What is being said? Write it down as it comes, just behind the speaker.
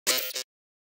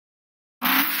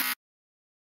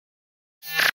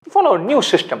follow a new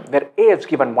system where A is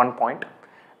given 1 point,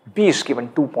 B is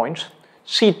given 2 points,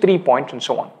 C 3 points, and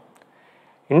so on.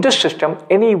 In this system,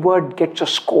 any word gets a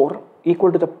score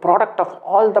equal to the product of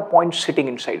all the points sitting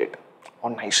inside it. Oh,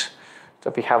 nice. So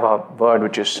if we have a word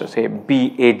which is, say,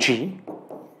 B-A-G,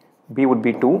 B would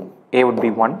be 2, A would be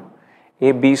 1,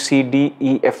 A, B, C, D,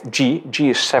 E, F, G, G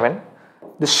is 7.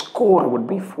 The score would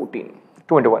be 14,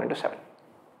 2 into 1 into 7.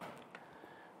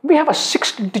 We have a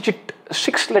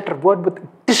 6-letter word with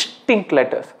distinct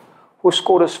letters whose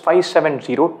score is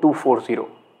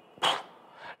 570240.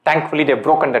 Thankfully, they've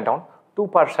broken that down. 2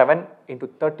 power 7 into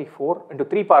 34 into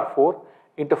 3 power 4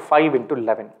 into 5 into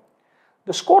 11.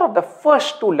 The score of the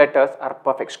first 2 letters are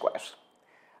perfect squares,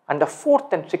 and the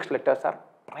 4th and 6th letters are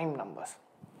prime numbers.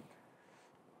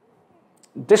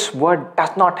 This word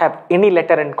does not have any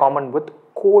letter in common with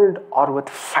cold or with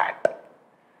fat.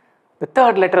 The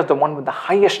 3rd letter is the one with the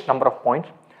highest number of points,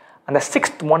 and the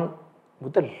 6th one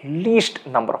with the least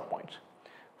number of points.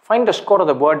 Find the score of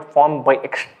the word formed by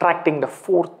extracting the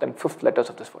 4th and 5th letters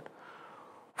of this word.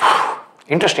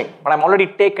 Interesting, but I'm already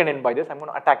taken in by this. I'm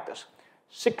going to attack this.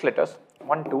 6 letters,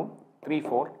 1, 2, 3,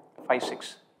 4, 5,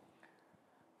 6.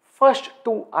 First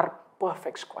 2 are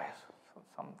perfect squares. So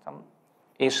some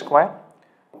A square,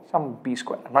 some B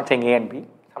square. I'm not saying A and B,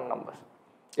 some numbers.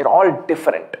 They're all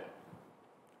different.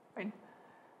 Right?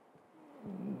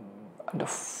 The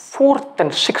 4th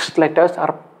and 6th letters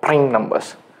are prime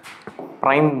numbers.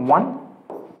 Prime 1,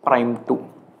 prime 2.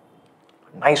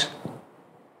 Nice.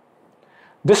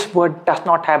 This word does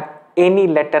not have any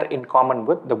letter in common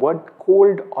with the word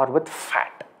cold or with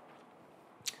fat.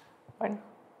 Right?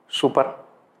 Super.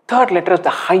 3rd letter is the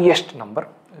highest number.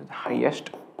 The highest.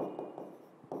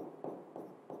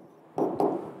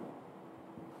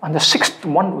 And the 6th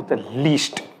one with the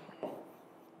least.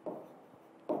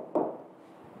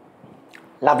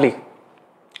 Lovely.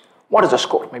 What is the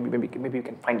score? Maybe you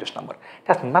can find this number. It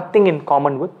has nothing in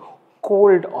common with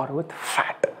cold or with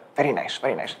fat. Very nice,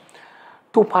 very nice.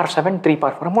 2 power 7, 3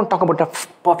 power 4. I'm going to talk about the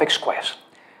perfect squares.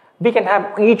 We can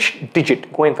have each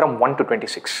digit going from 1 to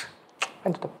 26.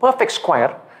 And the perfect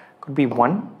square could be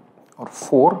 1 or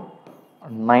 4 or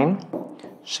 9,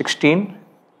 16,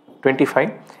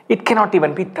 25. It cannot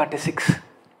even be 36.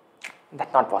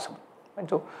 That's not possible. And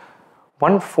so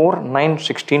 1, 4, 9,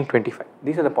 16, 25.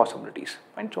 These are the possibilities.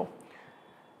 And so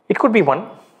it could be 1.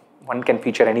 1 can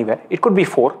feature anywhere. It could be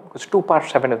 4 because 2 power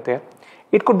 7 is there.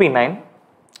 It could be 9.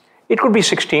 It could be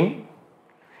 16.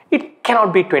 It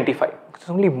cannot be 25 because there's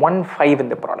only 1 5 in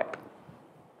the product.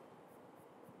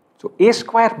 So A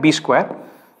square, B square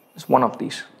is one of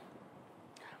these.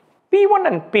 P1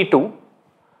 and P2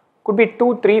 could be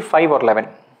 2, 3, 5 or 11.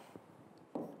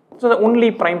 So the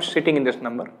only primes sitting in this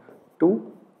number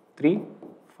 2, 3,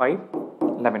 5,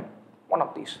 11. One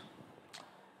of these.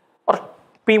 Or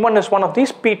P1 is one of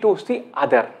these, P2 is the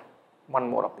other. One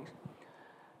more of these.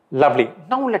 Lovely.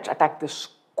 Now let's attack this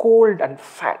cold and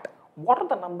fat. What are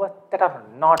the numbers that are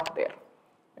not there?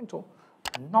 And so,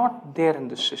 not there in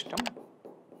this system.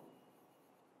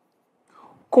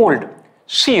 Cold.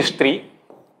 C is 3.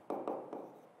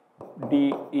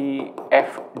 D, E,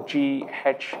 F, G,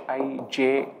 H, I,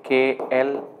 J, K,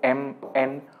 L, M,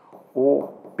 N, O,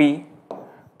 P,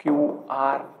 Q,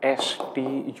 R, S,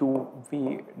 T, U,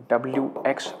 V, W,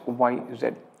 X, Y,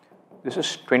 Z. This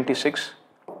is 26,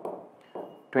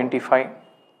 25.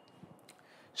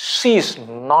 C is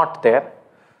not there,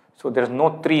 so there is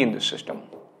no 3 in this system.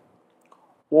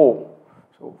 O,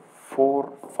 so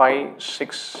 4, 5,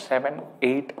 6, 7,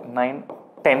 8, 9,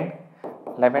 10,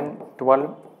 11,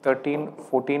 12, 13,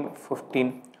 14,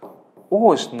 15.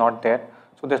 O is not there,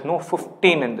 so there is no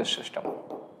 15 in this system.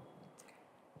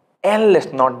 L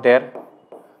is not there,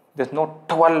 there is no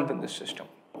 12 in this system.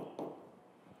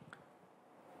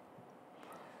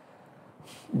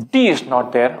 D is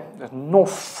not there, there is no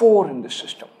 4 in this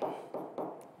system.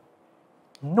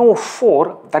 No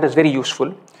 4, that is very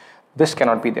useful, this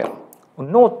cannot be there.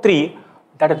 No 3,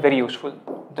 that is very useful,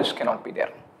 this cannot be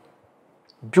there.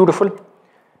 Beautiful.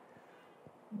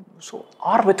 So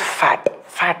R with fat,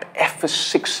 fat F is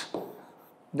 6.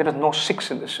 There is no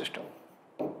 6 in this system.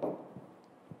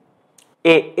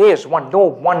 A is 1, no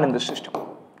 1 in the system.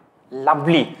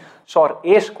 Lovely. So our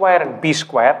A square and B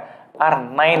square are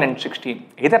 9 and 16.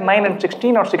 Either 9 and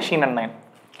 16 or 16 and 9.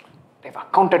 They've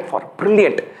accounted for.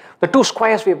 Brilliant. The 2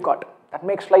 squares we've got. That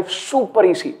makes life super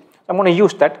easy. So I'm going to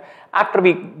use that after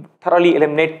we thoroughly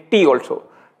eliminate T also.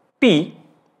 T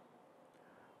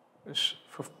is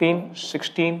 15,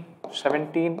 16,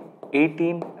 17,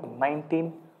 18,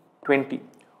 19, 20.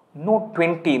 No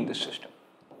 20 in this system.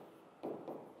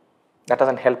 That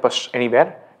doesn't help us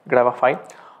anywhere. You could have a 5.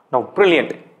 Now,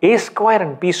 brilliant. A square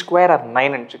and B square are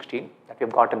 9 and 16 that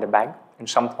we've got in the bag in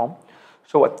some form.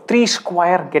 So a 3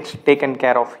 square gets taken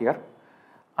care of here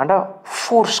and a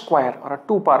 4 square or a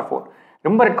 2 power 4.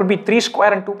 Remember, it could be 3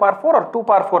 square and 2 power 4 or 2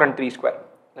 power 4 and 3 square.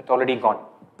 That's already gone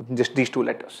with just these two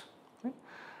letters.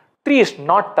 3 is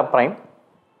not the prime.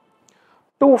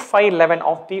 2, 5, 11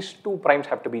 of these two primes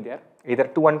have to be there. Either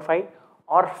 2 and 5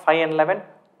 or 5 and 11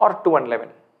 or 2 and 11.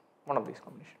 One of these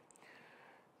combinations.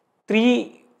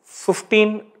 3,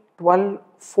 15, 12,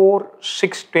 4,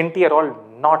 6, 20 are all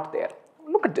not there.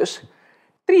 Look at this.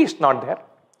 3 is not there.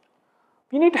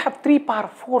 We need to have 3 power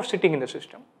 4 sitting in the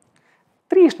system.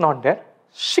 3 is not there.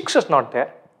 6 is not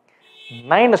there.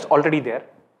 9 is already there.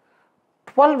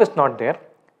 12 is not there.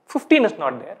 15 is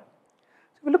not there.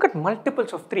 So if we look at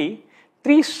multiples of 3,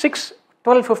 3, 6,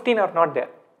 12, 15 are not there.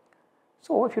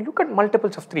 So if you look at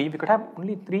multiples of 3, we could have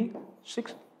only 3,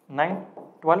 6, 9,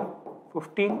 12,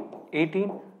 15,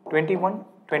 18, 21,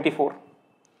 24.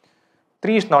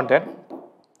 3 is not there.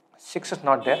 6 is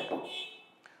not there.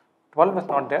 12 is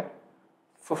not there.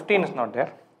 15 is not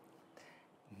there.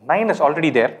 9 is already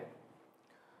there.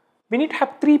 We need to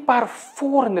have 3 power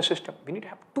 4 in the system. We need to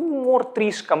have 2 more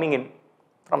 3s coming in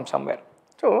from somewhere.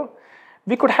 So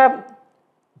we could have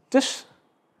this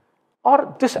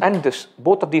or this and this.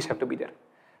 Both of these have to be there.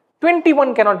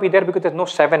 21 cannot be there because there's no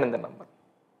 7 in the number.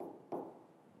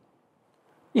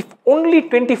 If only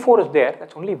 24 is there,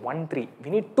 that's only 1 3. We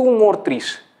need 2 more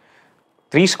 3s.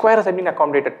 3 squares have been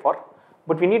accommodated for,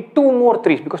 but we need 2 more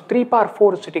 3s because 3 power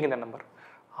 4 is sitting in the number.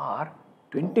 Or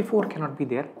 24 cannot be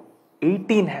there,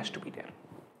 18 has to be there.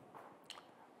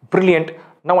 Brilliant.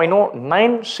 Now I know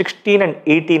 9, 16 and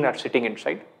 18 are sitting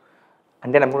inside,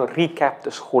 and then I'm going to recap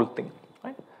this whole thing.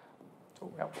 Right?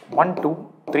 So we have 1,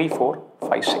 2, 3, 4,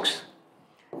 5, 6.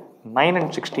 9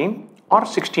 and 16 or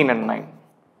 16 and 9.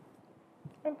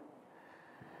 Right?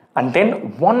 And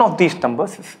then one of these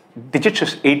numbers, digits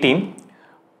is 18.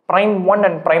 Prime 1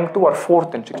 and prime 2 are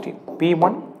 4th and 16.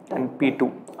 P1 and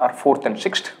P2 are 4th and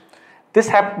 6th. These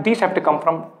have to come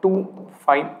from 2,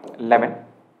 5, 11.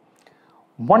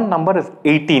 One number is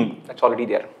 18. That's already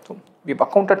there. So we've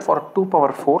accounted for 2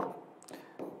 power 4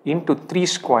 into 3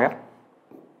 square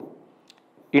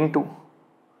into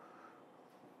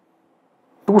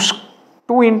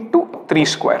 2 into 3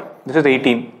 square. This is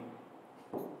 18.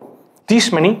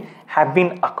 These many have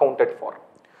been accounted for.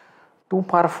 2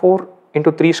 power 4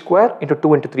 into 3 square into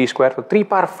 2 into 3 square. So 3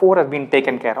 power 4 has been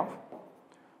taken care of.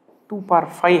 2 power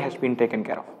 5 has been taken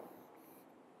care of.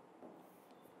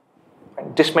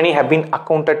 And this many have been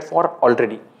accounted for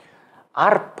already.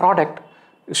 Our product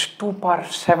is 2 power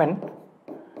 7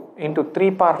 into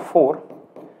 3 power 4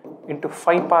 into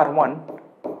 5 power 1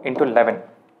 into 11.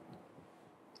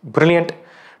 Brilliant.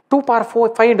 2 power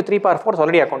 4, 5 into 3 power 4 is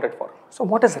already accounted for. So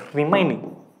what is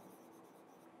remaining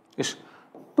is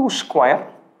 2 square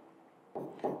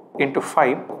into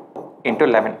 5 into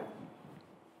 11.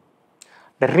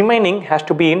 The remaining has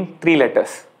to be in 3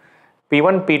 letters.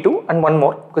 P1, P2 and one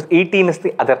more because 18 is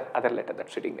the other letter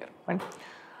that's sitting there. Right?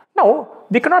 Now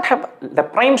we cannot have, the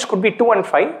primes could be 2 and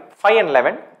 5, 5 and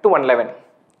 11, 2 and 11.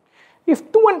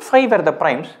 If 2 and 5 are the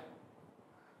primes,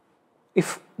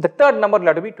 if the third number will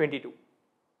have to be 22.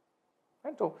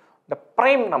 Right? So the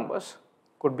prime numbers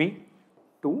could be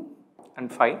 2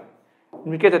 and 5,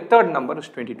 in which case the third number is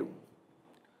 22.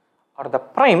 Or the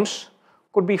primes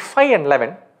could be 5 and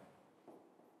 11,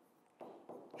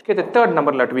 okay, the third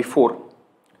number will have to be 4.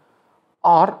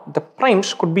 Or the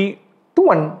primes could be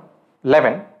 2 and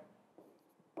 11.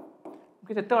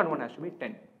 Okay, the third one has to be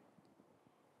 10.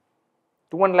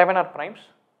 2 and 11 are primes.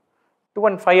 2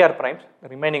 and 5 are primes. The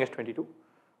remaining is 22.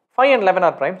 5 and 11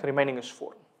 are primes. The remaining is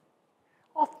 4.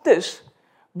 Of this,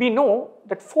 we know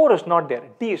that 4 is not there.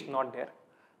 D is not there.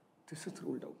 This is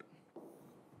ruled out.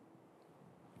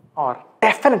 Or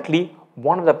definitely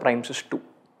one of the primes is 2.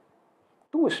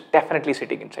 2 is definitely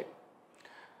sitting inside.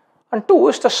 And 2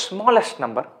 is the smallest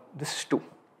number. This is 2.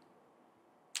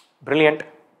 Brilliant.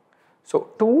 So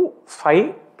 2,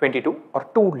 5, 22 or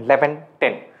 2, 11,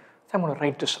 10. So I'm going to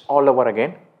write this all over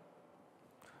again.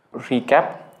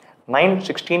 Recap. 9,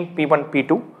 16, P1,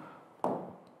 P2.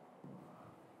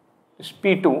 This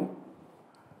P2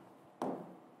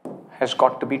 has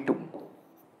got to be 2.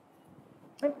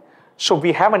 Right? So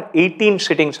we have an 18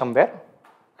 sitting somewhere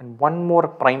and one more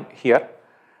prime here.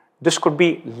 This could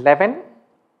be 11,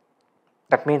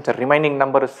 that means the remaining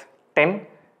number is 10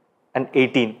 and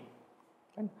 18.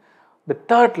 The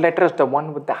third letter is the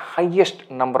one with the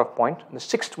highest number of points, the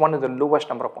sixth one is the lowest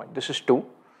number of points. This is 2.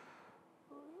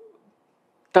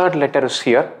 Third letter is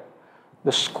here.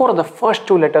 The score of the first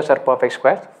 2 letters are perfect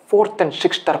squares, 4th and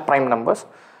 6th are prime numbers.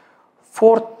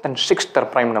 fourth and sixth are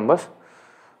prime numbers.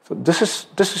 So this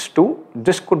is 2,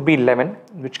 this could be 11,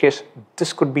 in which case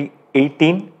this could be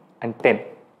 18 and 10.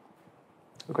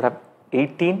 We could have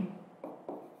 18,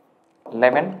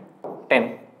 11,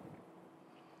 10.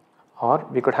 Or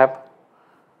we could have,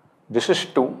 this is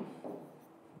 2,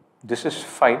 this is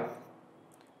 5,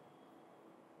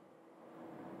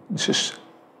 this is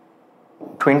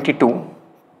 22,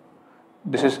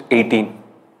 this is 18.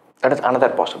 That is another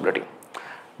possibility.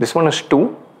 This one is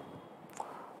 2,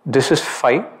 this is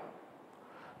 5,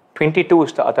 22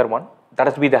 is the other one. That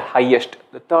has to be the highest.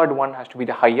 The third one has to be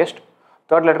the highest.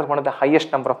 Third letter is one of the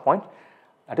highest number of points.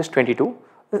 That is 22.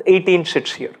 18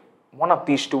 sits here. One of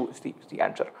these two is the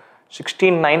answer.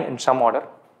 16, 9 in some order.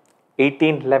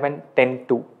 18, 11, 10,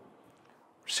 2.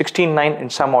 16, 9 in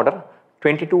some order.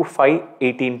 22, 5,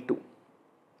 18, 2.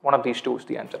 One of these two is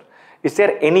the answer. Is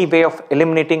there any way of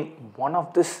eliminating one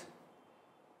of this?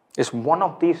 Is one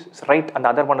of these right and the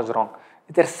other one is wrong?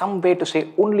 Is there some way to say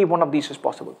only one of these is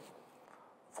possible?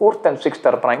 Fourth and sixth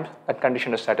are primes. That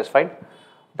condition is satisfied.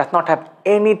 Does not have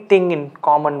anything in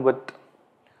common with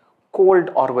cold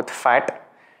or with fat.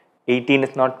 18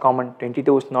 is not common.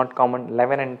 22 is not common.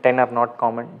 11 and 10 are not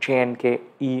common. J and K,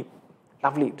 E.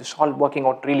 Lovely. This is all working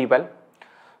out really well.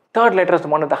 Third letter is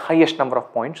one of the highest number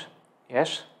of points.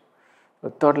 Yes. The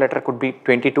third letter could be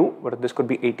 22, but this could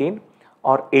be 18,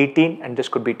 or 18 and this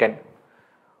could be 10.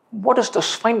 What is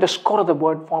this? Find the score of the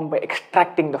word form by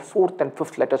extracting the fourth and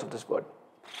fifth letters of this word.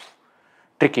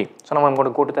 Tricky. So now I'm going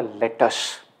to go to the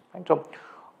letters. Right? So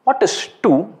what is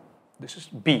 2? This is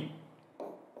B.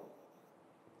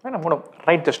 And I'm going to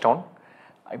write this down.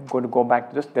 I'm going to go back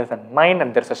to this. There's a 9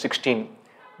 and there's a 16.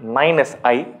 9 is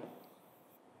I.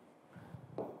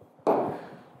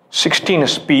 16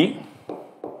 is P.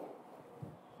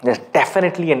 There's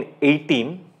definitely an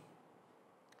 18.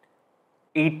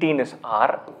 18 is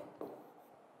R.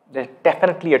 There's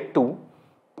definitely a 2.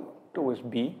 2 is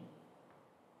B.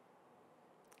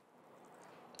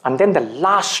 And then the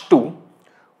last two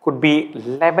could be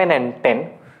 11 and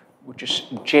 10, which is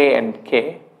J and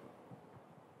K.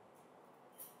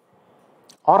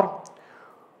 Or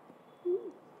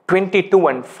 22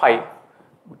 and 5,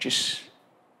 which is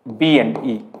B and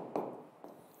E.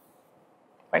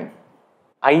 Right?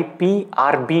 IP,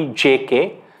 RB,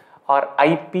 JK or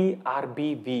IP,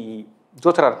 RB, VE.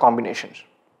 Those are our combinations.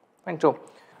 Right? So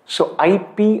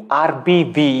IP,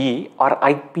 RB, VE or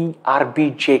IP,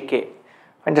 RB, JK.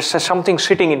 And there's something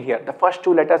sitting in here. The first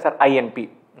two letters are I and P,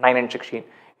 9 and 16.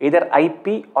 Either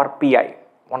IP or PI,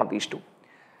 one of these two.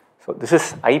 So this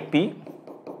is IP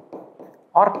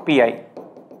or PI.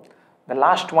 The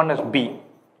last one is B.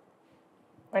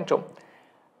 And so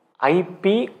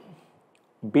IP,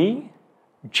 B,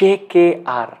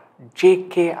 JKR.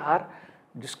 JKR,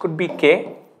 this could be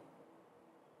K.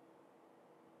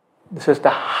 This is the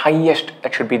highest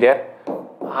that should be there.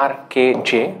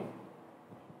 RKJ.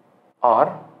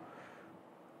 Or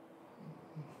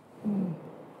I'm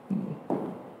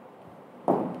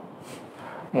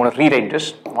going to rewrite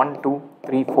this. 1, 2,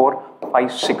 3, 4,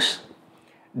 5, 6.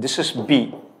 This is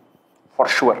B for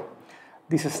sure.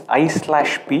 This is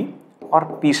I/P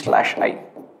or P/I.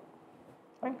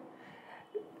 Right?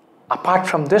 Apart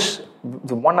from this,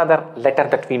 the one other letter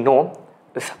that we know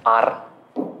is R.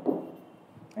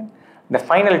 Right? The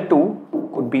final two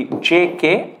could be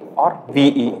JK or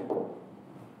VE.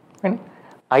 And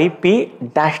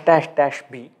IP dash dash dash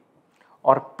B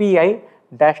or PI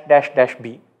dash dash dash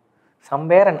B.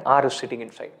 Somewhere an R is sitting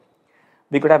inside.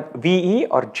 We could have VE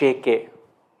or JK.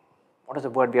 What is the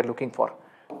word we are looking for?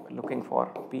 We're looking for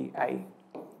PI,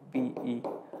 VE,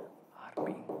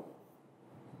 RB.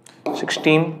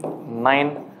 16,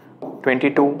 9,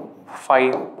 22,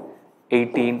 5,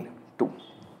 18, 2.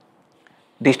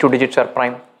 These two digits are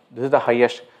prime. This is the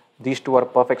highest. These two are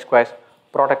perfect squares.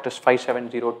 Product is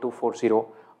 570240.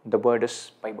 The word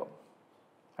is PiVerb.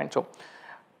 And so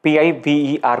PI,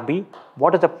 VE, RB.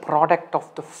 What is the product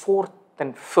of the fourth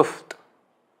and fifth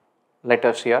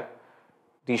letters here?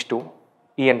 These two,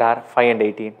 E and R, 5 and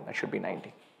 18. That should be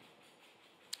 90.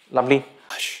 Lovely.